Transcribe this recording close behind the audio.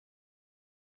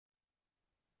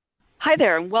Hi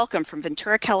there and welcome from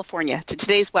Ventura, California to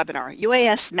today's webinar,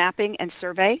 UAS Mapping and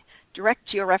Survey, Direct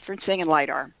Georeferencing and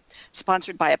LiDAR,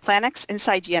 sponsored by Applanix,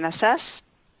 Inside GNSS,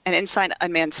 and Inside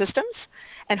Unmanned Systems,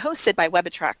 and hosted by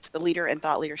WebAttract, the leader in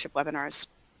thought leadership webinars.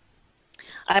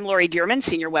 I'm Lori Dearman,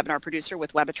 Senior Webinar Producer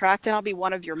with WebAttract, and I'll be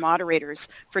one of your moderators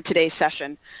for today's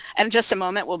session. And in just a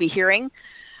moment, we'll be hearing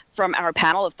from our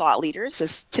panel of thought leaders,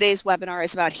 as today's webinar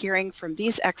is about hearing from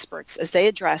these experts as they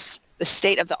address the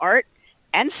state of the art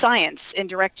and science in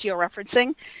direct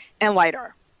georeferencing and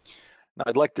LiDAR. Now,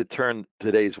 I'd like to turn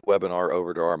today's webinar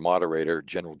over to our moderator,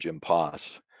 General Jim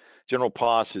Poss. General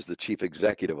Poss is the Chief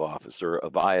Executive Officer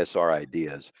of ISR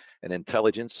Ideas, an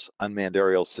intelligence, unmanned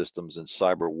aerial systems, and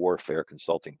cyber warfare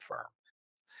consulting firm.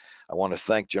 I want to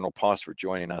thank General Poss for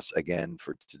joining us again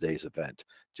for today's event.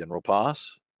 General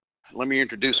Poss? Let me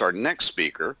introduce our next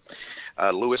speaker,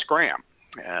 Louis Graham.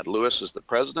 Louis is the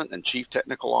President and Chief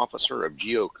Technical Officer of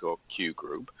Geocue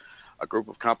Group, a group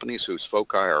of companies whose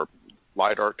foci are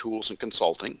LiDAR tools and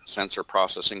consulting, sensor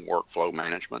processing, workflow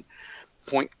management,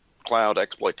 point cloud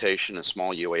exploitation, and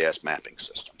small UAS mapping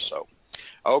systems. So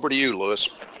over to you, Louis.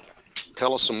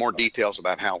 Tell us some more details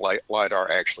about how LiDAR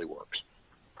actually works.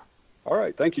 All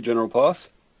right. Thank you, General Poss.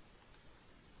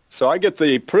 So I get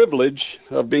the privilege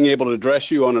of being able to address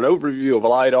you on an overview of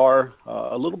LiDAR,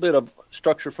 a little bit of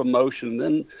structure from motion, and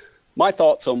then my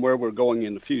thoughts on where we're going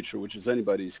in the future, which is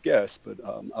anybody's guess, but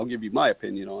I'll give you my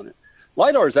opinion on it.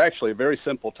 LiDAR is actually a very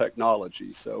simple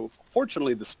technology. So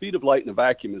fortunately, the speed of light in a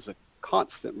vacuum is a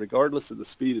constant, regardless of the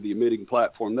speed of the emitting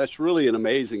platform. That's really an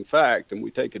amazing fact, and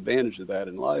we take advantage of that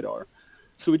in LiDAR.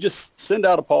 So we just send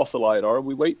out a pulse of LiDAR,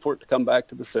 we wait for it to come back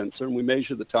to the sensor, and we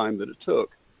measure the time that it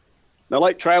took. Now,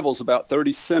 light travels about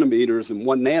 30 centimeters in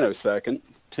 1 nanosecond,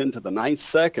 10 to the 9th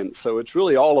second, so it's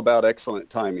really all about excellent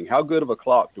timing. How good of a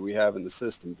clock do we have in the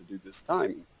system to do this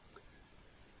timing?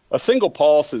 A single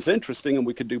pulse is interesting, and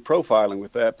we could do profiling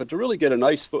with that, but to really get a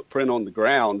nice footprint on the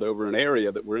ground over an area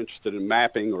that we're interested in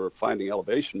mapping or finding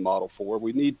elevation model for,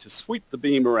 we need to sweep the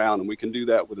beam around, and we can do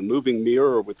that with a moving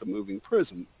mirror or with a moving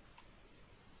prism.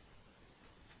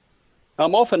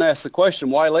 I'm often asked the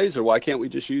question, why laser? Why can't we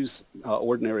just use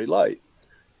ordinary light?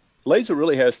 Laser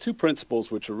really has two principles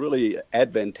which are really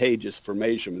advantageous for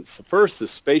measurements. The first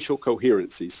is spatial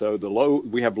coherency. So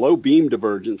we have low beam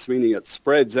divergence, meaning it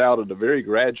spreads out at a very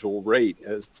gradual rate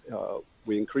as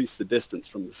we increase the distance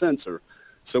from the sensor.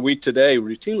 So we today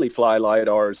routinely fly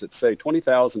LiDARs at, say,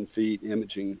 20,000 feet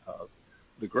imaging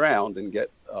the ground and get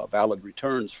valid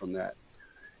returns from that.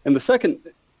 And the second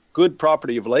good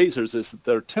property of lasers is that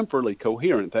they're temporally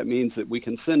coherent. That means that we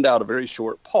can send out a very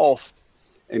short pulse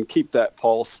and keep that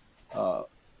pulse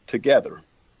together.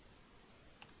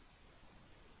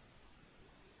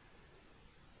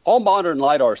 All modern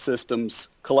LiDAR systems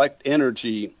collect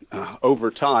energy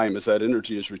over time as that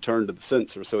energy is returned to the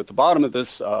sensor. So at the bottom of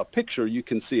this picture, you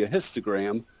can see a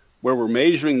histogram where we're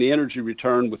measuring the energy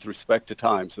return with respect to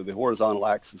time. So the horizontal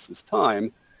axis is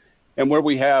time. And where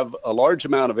we have a large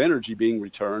amount of energy being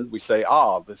returned, we say,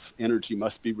 this energy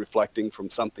must be reflecting from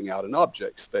something out in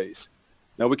object space.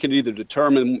 Now we can either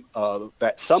determine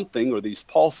that something or these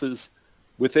pulses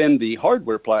within the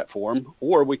hardware platform,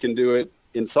 or we can do it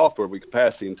in software. We can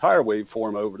pass the entire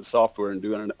waveform over to software and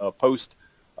do a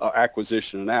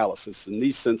post-acquisition analysis. And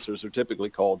these sensors are typically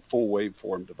called full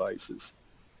waveform devices.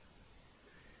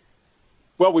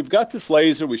 Well, we've got this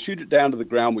laser, we shoot it down to the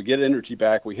ground, we get energy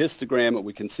back, we histogram it,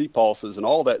 we can see pulses, and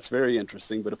all that's very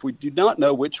interesting. But if we do not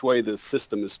know which way the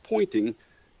system is pointing,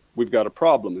 we've got a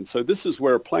problem. And so this is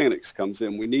where Applanix comes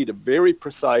in. We need a very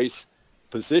precise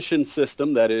position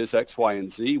system, that is X, Y,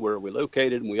 and Z, where we're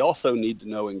located, and we also need to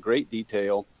know in great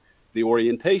detail the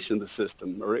orientation of the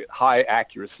system, or high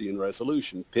accuracy and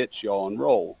resolution, pitch, yaw, and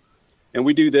roll. And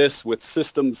we do this with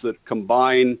systems that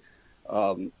combine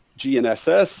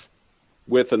GNSS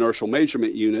with inertial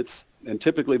measurement units, and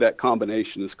typically that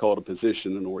combination is called a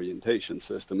position and orientation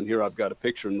system. And here I've got a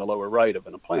picture in the lower right of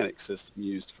an Applanix system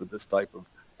used for this type of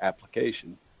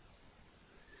application.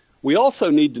 We also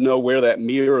need to know where that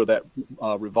mirror, that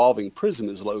revolving prism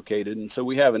is located, and so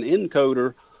we have an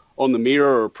encoder on the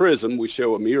mirror or prism. We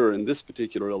show a mirror in this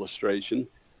particular illustration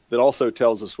that also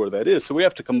tells us where that is. So we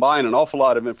have to combine an awful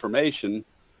lot of information,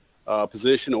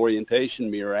 position, orientation,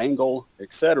 mirror angle,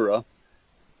 etc.,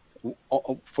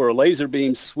 for a laser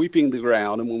beam sweeping the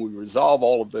ground. And when we resolve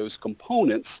all of those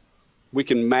components, we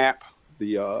can map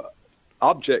the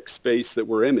object space that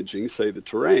we're imaging, say the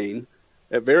terrain,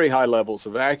 at very high levels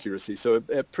of accuracy. So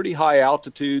at pretty high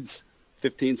altitudes,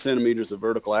 15 centimeters of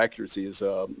vertical accuracy is,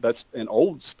 that's an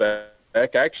old spec.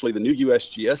 Actually, the new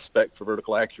USGS spec for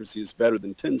vertical accuracy is better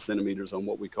than 10 centimeters on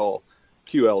what we call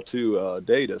QL2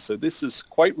 data. So this is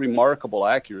quite remarkable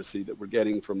accuracy that we're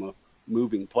getting from a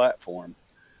moving platform.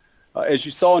 As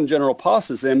you saw in General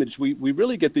Poss's image, we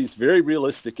really get these very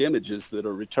realistic images that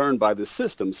are returned by the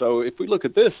system. So if we look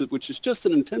at this, which is just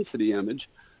an intensity image,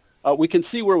 we can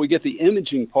see where we get the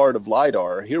imaging part of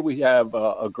LiDAR. Here we have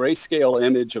a grayscale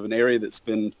image of an area that's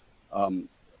been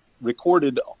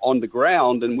recorded on the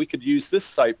ground, and we could use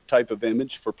this type of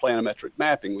image for planimetric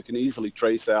mapping. We can easily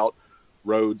trace out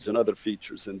roads and other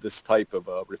features in this type of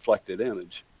reflected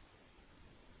image.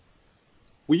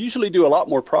 We usually do a lot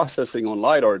more processing on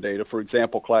LiDAR data, for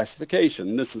example,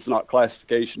 classification. This is not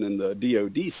classification in the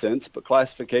DoD sense, but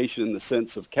classification in the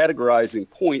sense of categorizing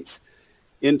points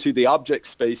into the object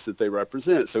space that they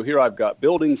represent. So here I've got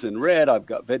buildings in red, I've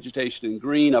got vegetation in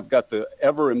green, I've got the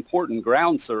ever important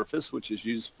ground surface, which is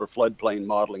used for floodplain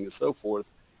modeling and so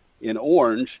forth, in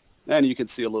orange, and you can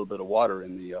see a little bit of water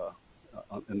in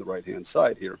the right-hand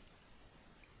side here.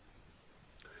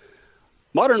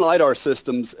 Modern LiDAR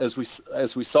systems, as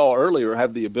we saw earlier,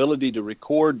 have the ability to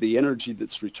record the energy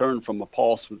that's returned from a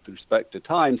pulse with respect to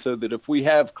time, so that if we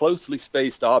have closely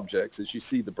spaced objects, as you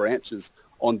see the branches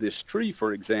on this tree,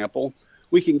 for example,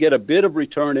 we can get a bit of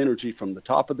return energy from the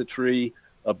top of the tree,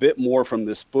 a bit more from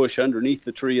this bush underneath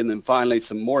the tree, and then finally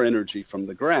some more energy from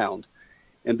the ground.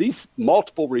 And these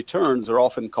multiple returns are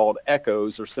often called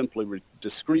echoes, or simply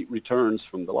discrete returns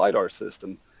from the LiDAR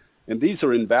system. And these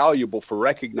are invaluable for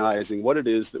recognizing what it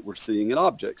is that we're seeing in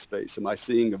object space. Am I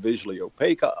seeing a visually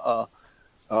opaque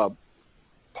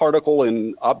particle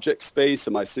in object space?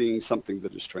 Am I seeing something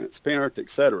that is transparent,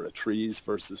 etc.? Trees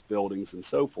versus buildings and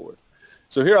so forth.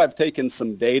 So here I've taken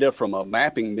some data from a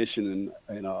mapping mission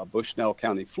in Bushnell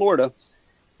County, Florida.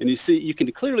 And you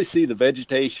can clearly see the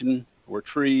vegetation or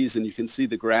trees, and you can see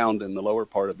the ground in the lower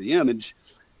part of the image.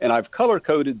 And I've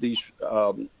color-coded these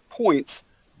points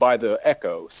by the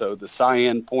echo. So the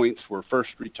cyan points were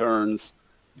first returns,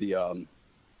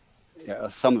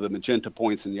 some of the magenta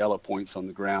points and yellow points on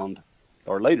the ground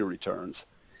are later returns.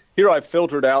 Here I've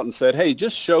filtered out and said, hey,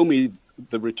 just show me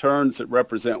the returns that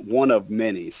represent one of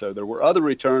many. So there were other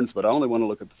returns, but I only want to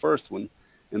look at the first one,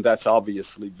 and that's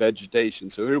obviously vegetation.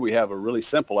 So here we have a really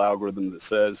simple algorithm that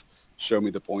says, show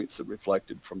me the points that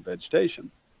reflected from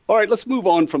vegetation. All right, let's move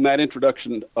on from that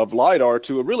introduction of LiDAR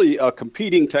to a really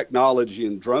competing technology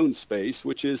in drone space,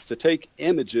 which is to take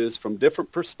images from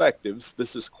different perspectives.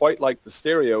 This is quite like the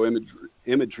stereo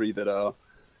imagery that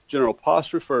General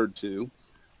Poss referred to.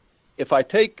 If I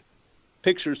take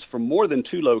pictures from more than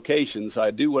two locations,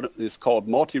 I do what is called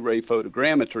multi-ray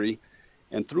photogrammetry,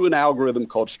 and through an algorithm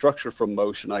called structure from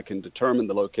motion, I can determine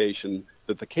the location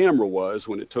that the camera was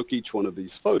when it took each one of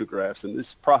these photographs. And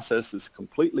this process is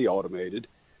completely automated,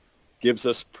 gives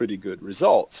us pretty good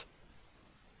results.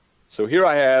 So here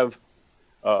I have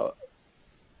a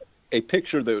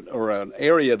picture or an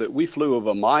area that we flew of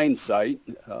a mine site,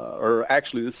 or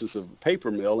actually this is a paper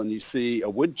mill, and you see a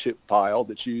wood chip pile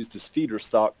that's used as feeder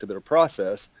stock to their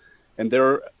process, and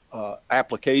their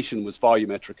application was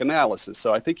volumetric analysis.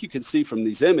 So I think you can see from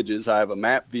these images, I have a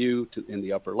map view in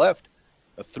the upper left,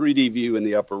 a 3D view in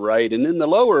the upper right, and in the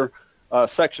lower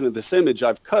section of this image,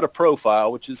 I've cut a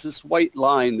profile, which is this white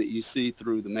line that you see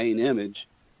through the main image.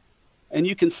 And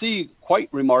you can see quite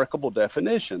remarkable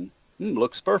definition.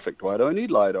 Looks perfect. Why do I need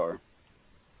LiDAR?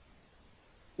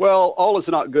 Well, all is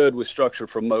not good with structure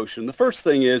from motion. The first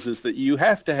thing is that you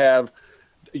have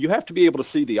to be able to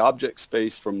see the object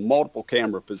space from multiple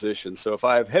camera positions. So if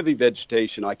I have heavy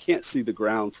vegetation, I can't see the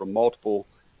ground from multiple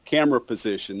camera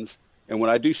positions. And when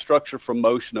I do structure from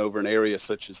motion over an area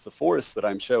such as the forest that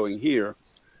I'm showing here,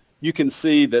 you can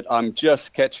see that I'm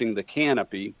just catching the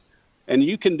canopy. And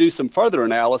you can do some further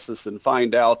analysis and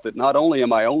find out that not only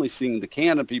am I only seeing the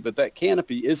canopy, but that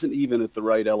canopy isn't even at the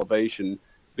right elevation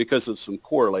because of some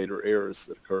correlator errors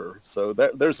that occur. So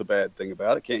there's a bad thing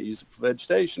about it. Can't use it for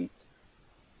vegetation.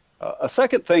 A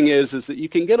second thing is that you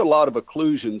can get a lot of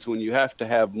occlusions when you have to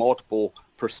have multiple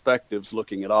perspectives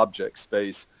looking at object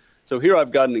space. So here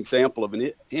I've got an example of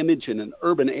an image in an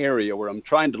urban area where I'm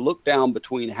trying to look down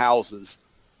between houses.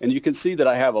 And you can see that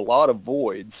I have a lot of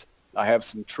voids. I have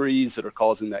some trees that are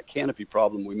causing that canopy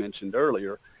problem we mentioned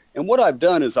earlier. And what I've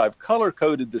done is I've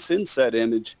color-coded this inset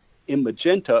image in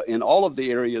magenta in all of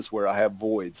the areas where I have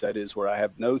voids, that is, where I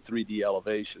have no 3D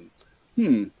elevation.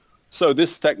 So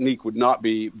this technique would not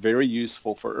be very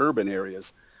useful for urban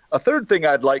areas. A third thing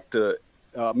I'd like to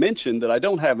mention that I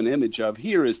don't have an image of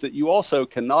here is that you also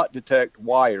cannot detect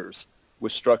wires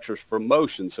with structures from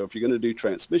motion. So if you're going to do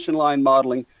transmission line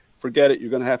modeling, forget it, you're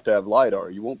going to have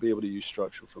LiDAR. You won't be able to use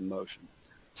structure from motion.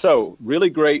 So really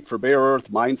great for bare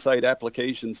earth mine site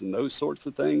applications and those sorts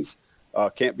of things,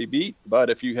 can't be beat, but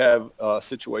if you have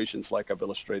situations like I've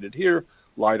illustrated here,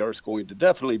 LiDAR is going to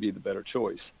definitely be the better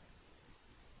choice.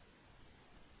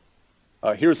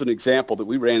 Here's an example that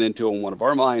we ran into on one of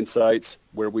our mine sites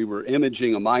where we were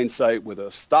imaging a mine site with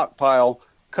a stockpile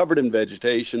covered in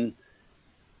vegetation.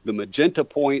 The magenta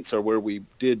points are where we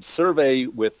did survey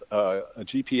with a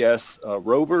GPS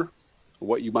rover,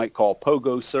 what you might call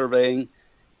pogo surveying.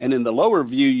 And in the lower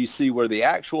view, you see where the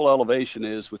actual elevation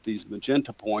is with these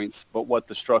magenta points, but what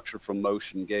the structure from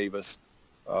motion gave us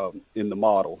in the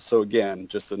model. So again,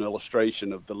 just an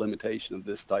illustration of the limitation of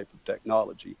this type of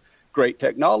technology. Great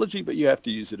technology, but you have to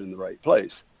use it in the right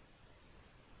place.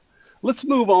 Let's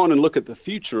move on and look at the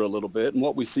future a little bit and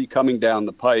what we see coming down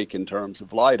the pike in terms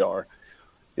of LiDAR.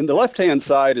 In the left-hand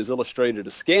side is illustrated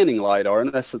a scanning LiDAR,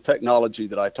 and that's the technology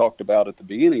that I talked about at the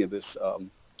beginning of this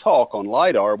talk on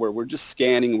LiDAR, where we're just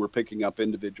scanning and we're picking up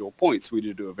individual points. We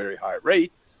do a very high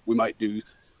rate. We might do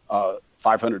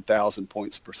 500,000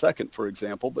 points per second, for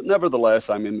example, but nevertheless,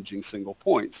 I'm imaging single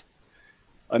points.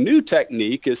 A new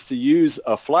technique is to use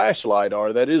a flash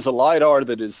LiDAR. That is a LiDAR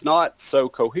that is not so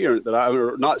coherent,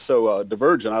 or not so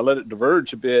divergent. I let it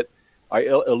diverge a bit. I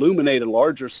illuminate a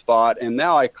larger spot, and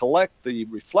now I collect the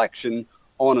reflection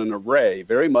on an array,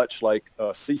 very much like a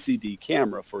CCD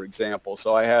camera, for example.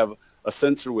 So I have a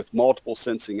sensor with multiple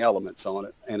sensing elements on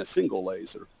it and a single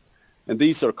laser. And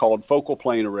these are called focal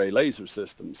plane array laser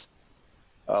systems.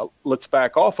 Let's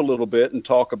back off a little bit and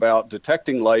talk about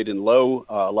detecting light in low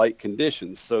light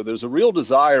conditions. So there's a real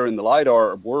desire in the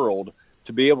LiDAR world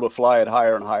to be able to fly at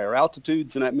higher and higher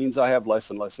altitudes, and that means I have less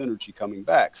and less energy coming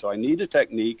back. So I need a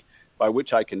technique by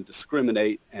which I can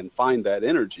discriminate and find that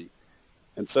energy.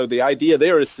 And so the idea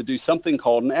there is to do something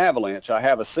called an avalanche. I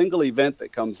have a single event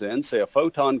that comes in, say a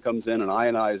photon comes in and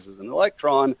ionizes an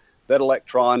electron. That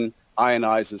electron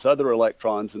ionizes other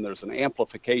electrons, and there's an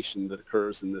amplification that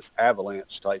occurs in this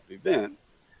avalanche type event.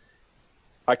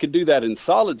 I could do that in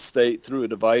solid state through a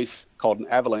device called an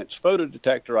avalanche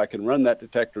photodetector. I can run that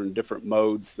detector in different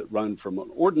modes that run from an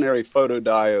ordinary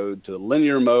photodiode to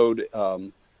linear mode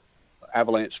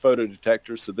avalanche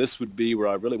photodetector. So this would be where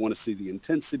I really want to see the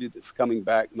intensity that's coming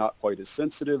back, not quite as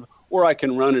sensitive, or I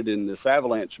can run it in this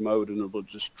avalanche mode and it will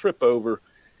just trip over.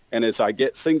 And as I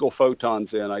get single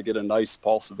photons in, I get a nice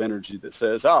pulse of energy that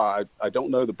says, I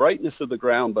don't know the brightness of the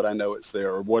ground, but I know it's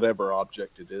there, or whatever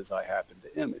object it is I happen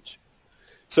to image.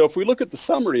 So if we look at the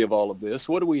summary of all of this,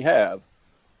 what do we have?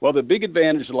 Well, the big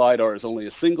advantage of LiDAR is only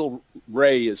a single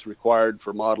ray is required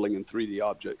for modeling in 3D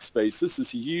object space. This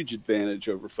is a huge advantage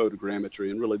over photogrammetry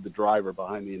and really the driver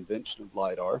behind the invention of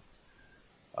LiDAR.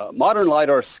 Modern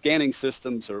LiDAR scanning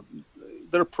systems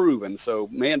they're proven. So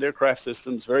manned aircraft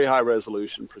systems, very high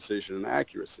resolution, precision, and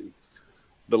accuracy.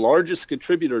 The largest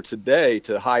contributor today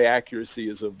to high accuracy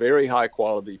is a very high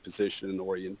quality position and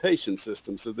orientation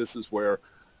system. So this is where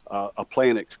a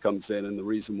Planix comes in, and the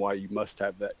reason why you must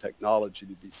have that technology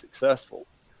to be successful.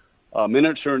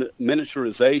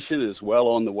 Miniaturization is well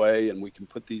on the way, and we can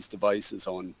put these devices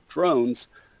on drones.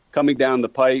 Coming down the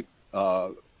pipe,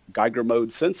 Geiger mode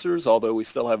sensors, although we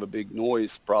still have a big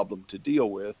noise problem to deal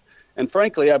with. And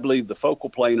frankly, I believe the focal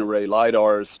plane array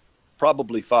LiDARs,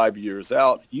 probably 5 years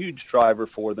out, huge driver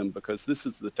for them, because this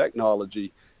is the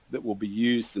technology that will be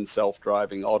used in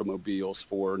self-driving automobiles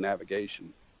for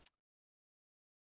navigation.